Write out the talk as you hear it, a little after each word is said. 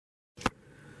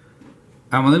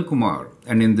I'm Anil Kumar,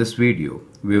 and in this video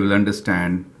we will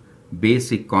understand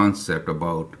basic concept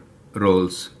about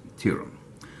Rolle's theorem.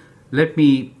 Let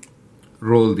me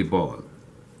roll the ball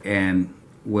and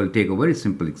we'll take a very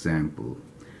simple example.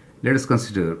 Let us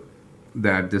consider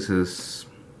that this is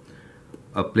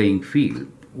a playing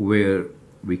field where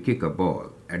we kick a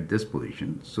ball at this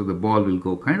position. So the ball will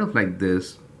go kind of like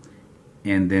this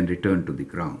and then return to the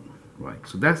ground, right?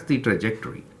 So that's the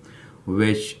trajectory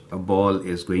which a ball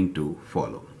is going to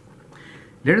follow.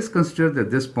 Let us consider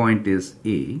that this point is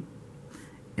A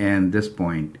and this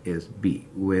point is B,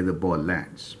 where the ball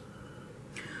lands.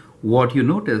 What you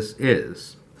notice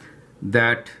is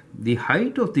that the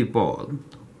height of the ball,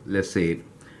 let's say,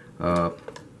 let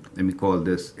me call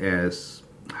this as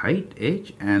height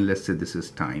h, and let's say this is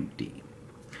time t.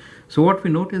 So what we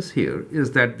notice here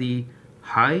is that the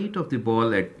height of the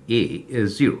ball at A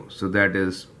is 0. So that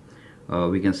is,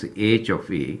 we can say h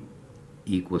of A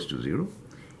equals to 0.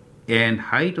 And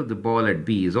height of the ball at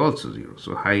B is also 0.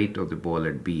 So height of the ball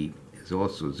at B is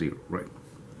also 0, right?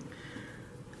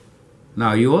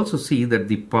 Now you also see that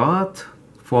the path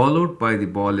followed by the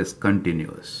ball is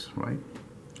continuous, right?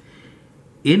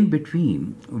 In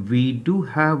between, we do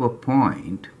have a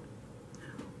point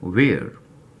where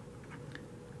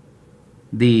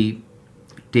the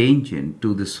tangent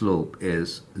to the slope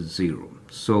is 0.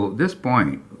 So this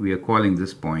point, we are calling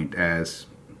this point as,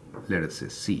 let us say,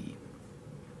 C.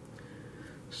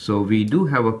 So we do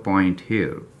have a point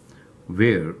here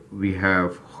where we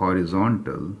have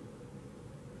horizontal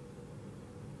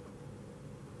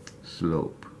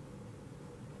slope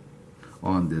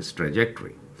on this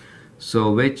trajectory.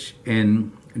 So which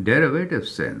in derivative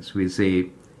sense we say,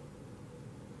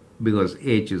 because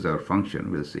h is our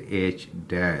function, we'll say h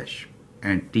dash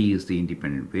and t is the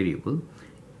independent variable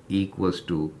equals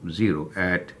to 0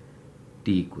 at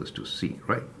t equals to c,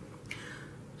 right?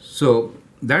 So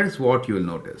that is what you will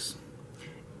notice.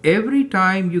 Every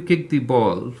time you kick the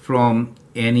ball from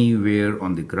anywhere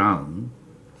on the ground,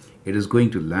 it is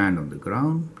going to land on the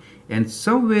ground, and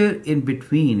somewhere in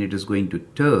between it is going to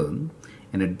turn,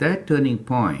 and at that turning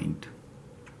point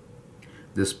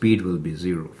the speed will be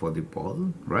 0 for the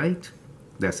ball, right?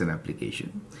 That's an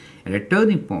application. And at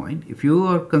turning point, if you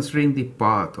are considering the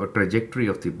path or trajectory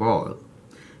of the ball,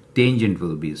 tangent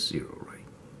will be 0, right?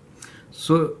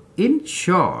 So in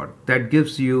short, that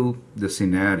gives you the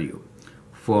scenario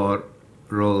for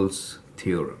Rolle's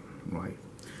theorem, right?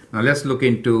 Now let's look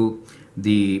into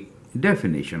the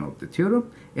definition of the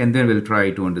theorem and then we'll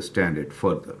try to understand it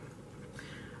further.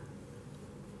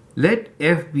 Let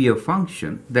f be a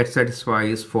function that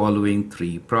satisfies following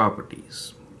three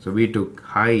properties. So we took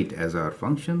height as our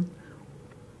function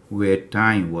where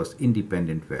time was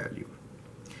independent value.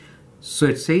 So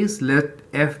it says let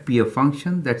f be a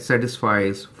function that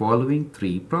satisfies following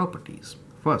three properties.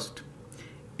 First,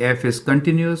 f is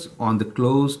continuous on the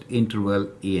closed interval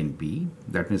a and b.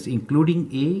 That means including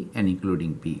a and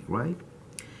including b, right?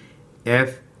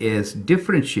 F is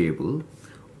differentiable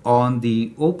on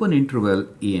the open interval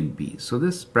a and b. So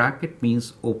this bracket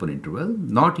means open interval,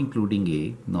 not including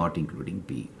a, not including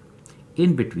b,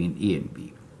 in between a and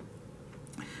b.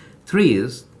 3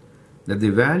 is that the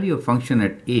value of function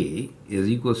at a is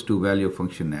equals to value of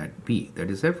function at b. That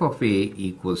is f of a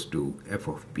equals to f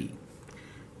of b.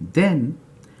 Then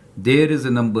there is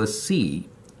a number c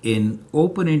in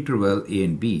open interval a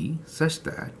and b such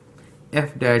that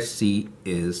f dash c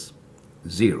is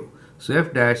 0. So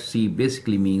f dash c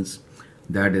basically means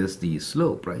that is the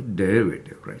slope, right?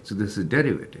 Derivative, right? So this is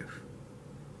derivative,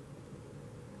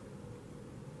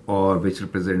 or which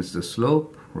represents the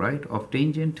slope, right, of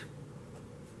tangent.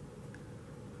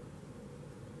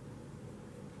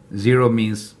 0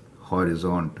 means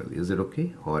horizontal. Is it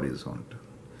okay? Horizontal.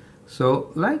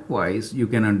 So likewise, you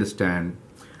can understand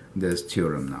this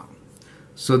theorem now.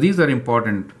 So these are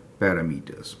important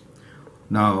parameters.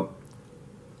 Now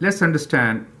let's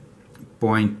understand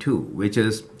point 2, which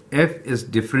is f is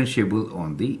differentiable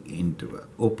on the interval,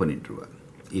 open interval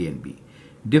a and b.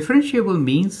 Differentiable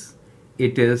means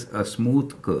it is a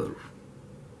smooth curve.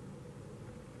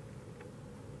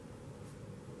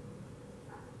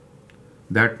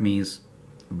 That means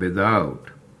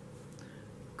without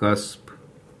cusp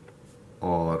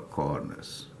or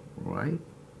corners, right?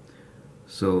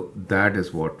 So that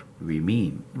is what we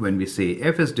mean when we say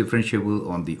f is differentiable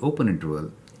on the open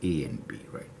interval a and b,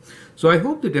 right? So I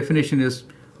hope the definition is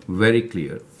very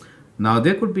clear. Now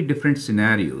there could be different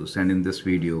scenarios, and in this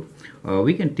video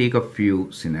we can take a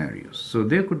few scenarios. So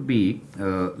there could be,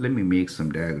 let me make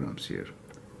some diagrams here.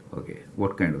 Okay,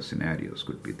 what kind of scenarios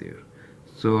could be there?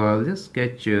 So I'll just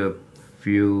sketch a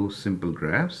few simple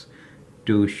graphs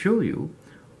to show you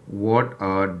what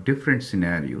are different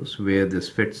scenarios where this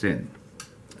fits in.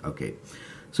 Okay,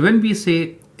 so when we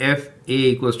say fa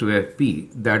equals to fb,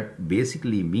 that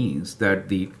basically means that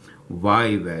the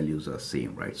y values are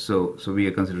same, right? So we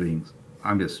are considering,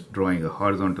 I'm just drawing a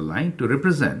horizontal line to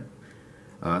represent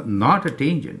not a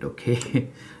tangent, okay,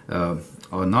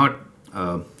 or not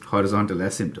horizontal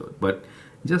asymptote, but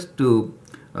just to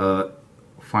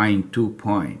find 2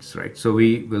 points, right? So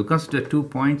we will consider 2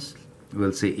 points.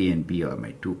 We'll say A and B are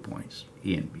my 2 points,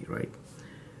 A and B, right?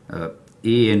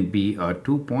 A and B are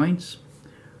 2 points.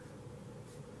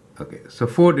 Okay, so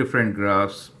 4 different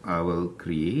graphs I will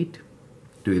create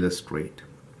to illustrate.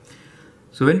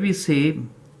 So when we say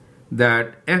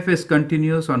that f is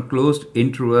continuous on closed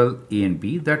interval A and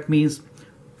B, that means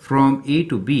from A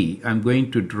to B, I'm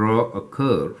going to draw a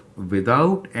curve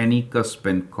without any cusp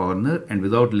and corner and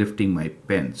without lifting my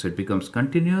pen. So it becomes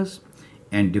continuous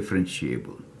and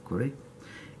differentiable, correct?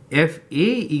 Fa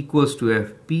equals to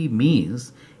Fb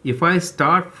means if I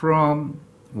start from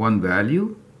one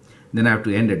value, then I have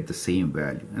to end at the same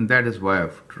value. And that is why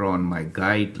I've drawn my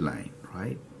guideline,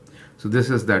 right? So this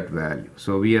is that value.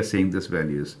 So we are saying this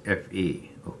value is Fa,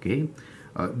 okay?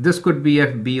 This could be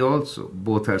Fb also.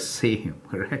 Both are same,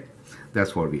 correct?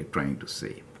 That's what we are trying to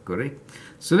say, correct?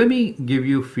 So let me give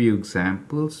you a few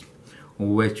examples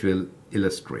which will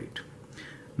illustrate.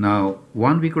 Now,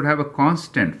 one, we could have a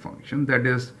constant function, that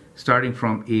is starting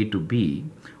from A to B,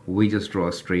 we just draw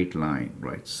a straight line,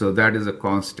 right? So that is a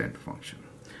constant function.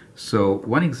 So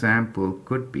one example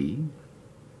could be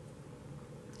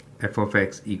f of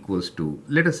x equals to,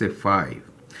 let us say 5.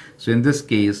 So in this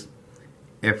case,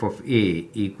 f of a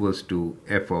equals to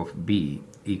f of b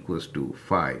equals to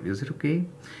 5. Is it okay?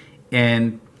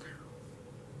 And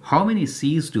how many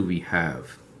c's do we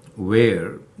have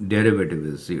where derivative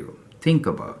is 0? Think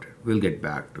about it. We'll get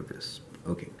back to this.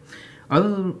 Okay.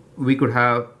 Other, we could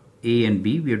have a and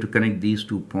b. We have to connect these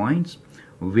 2 points.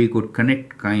 We could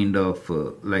connect kind of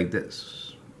like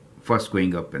this. First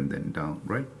going up and then down,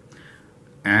 right?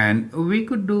 And we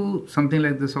could do something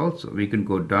like this also. We can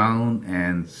go down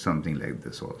and something like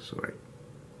this also, right?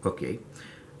 Okay.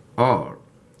 Or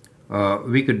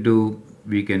we could do,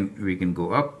 we can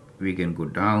go up, we can go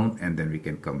down, and then we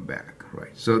can come back,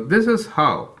 right? So this is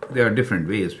how, there are different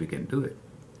ways we can do it.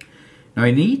 Now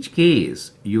in each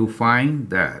case, you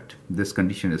find that this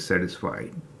condition is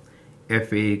satisfied.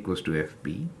 Fa equals to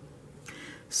Fb.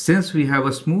 Since we have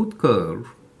a smooth curve,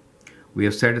 we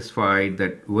have satisfied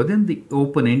that within the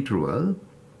open interval,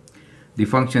 the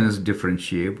function is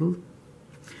differentiable.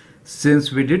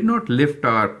 Since we did not lift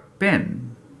our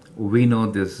pen, we know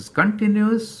this is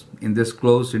continuous in this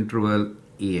closed interval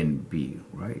A and B,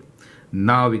 right?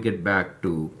 Now we get back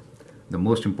to the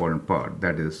most important part,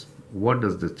 that is, what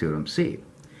does the theorem say?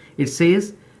 It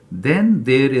says, then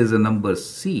there is a number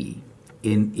c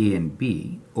in A and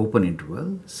B, open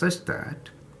interval, such that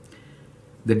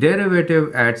the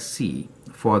derivative at c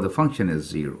for the function is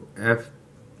 0. F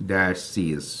dash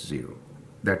c is 0.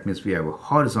 That means we have a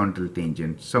horizontal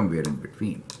tangent somewhere in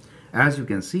between. As you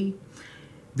can see,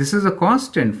 this is a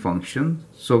constant function,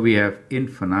 so we have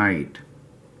infinite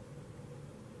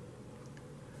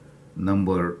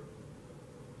number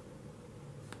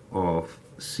of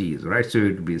c's, right? So it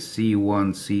would be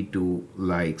c1, c2,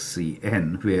 like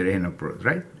cn, where n approaches,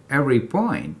 right? Every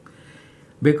point,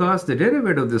 because the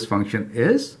derivative of this function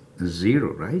is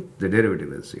 0, right? The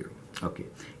derivative is 0. Okay.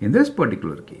 In this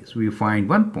particular case, we find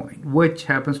one point, which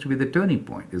happens to be the turning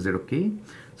point. Is that okay?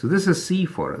 So this is c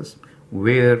for us,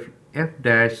 where f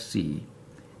dash c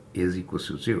is equals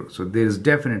to 0. So there is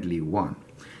definitely 1.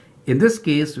 In this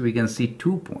case, we can see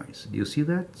 2 points. Do you see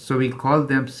that? So we call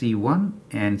them C1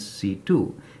 and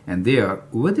C2, and they are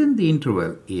within the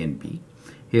interval A and B.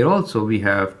 Here also we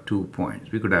have 2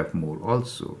 points. We could have more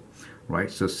also, right?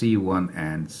 So C1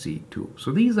 and C2.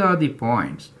 So these are the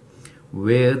points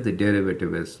where the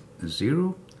derivative is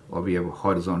 0, or we have a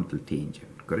horizontal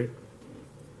tangent, correct?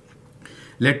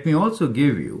 Let me also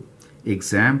give you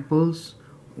examples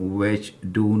which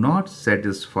do not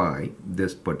satisfy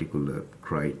this particular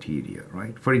criteria,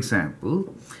 right? For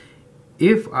example,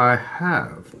 if I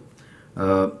have,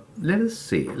 let us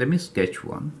say, let me sketch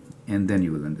one, and then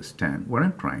you will understand what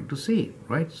I'm trying to say,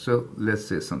 right? So let's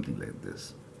say something like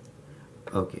this.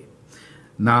 Okay.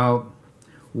 Now,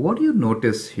 what do you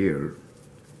notice here?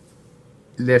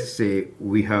 Let's say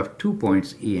we have 2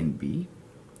 points A and B.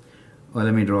 Well,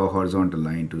 let me draw a horizontal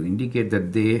line to indicate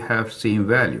that they have same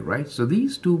value, right? So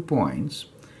these 2 points,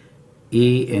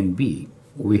 A and B,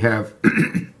 we have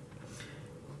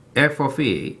f of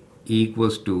A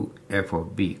equals to f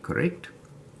of B, correct?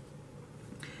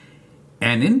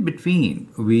 And in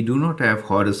between, we do not have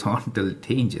horizontal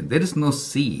tangent. There is no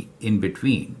C in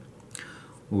between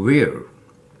where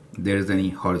there is any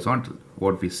horizontal.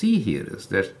 What we see here is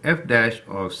that f dash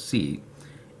of C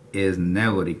is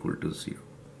never equal to 0.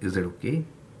 Is that okay?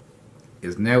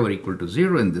 Is never equal to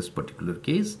 0 in this particular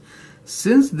case,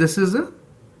 since this is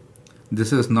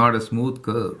not a smooth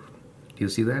curve. Do you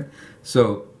see that?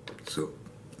 So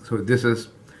this is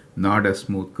not a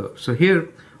smooth curve. So here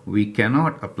we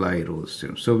cannot apply Rolle's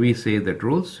theorem. So we say that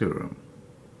Rolle's theorem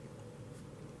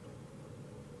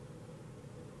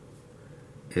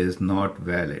is not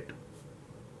valid.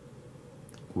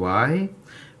 Why?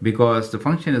 Because the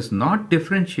function is not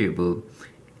differentiable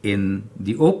in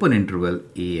the open interval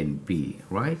a and b,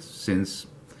 right? Since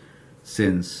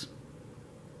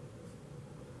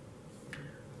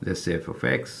let's say f of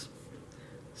x,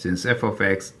 since f of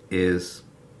x is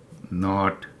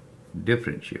not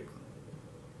differentiable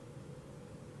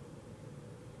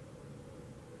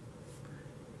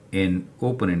in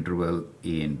open interval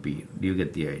a and b. Do you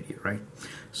get the idea, right?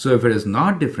 So if it is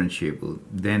not differentiable,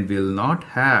 then we'll not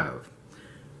have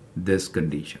this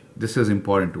condition. This is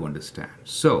important to understand.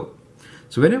 So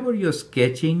whenever you're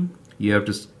sketching, you have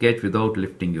to sketch without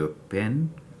lifting your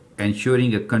pen,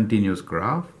 ensuring a continuous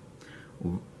graph,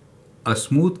 a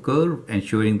smooth curve,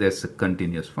 ensuring there's a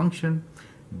continuous function.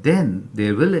 Then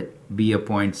there will be a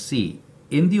point C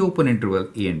in the open interval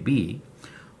a and b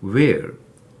where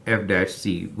f dash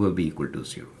c will be equal to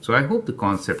 0. So I hope the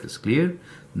concept is clear.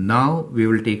 Now we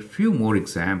will take few more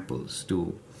examples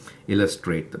to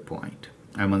illustrate the point.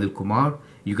 I'm Anil Kumar.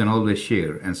 You can always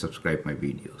share and subscribe my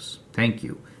videos. Thank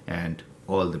you and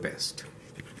all the best.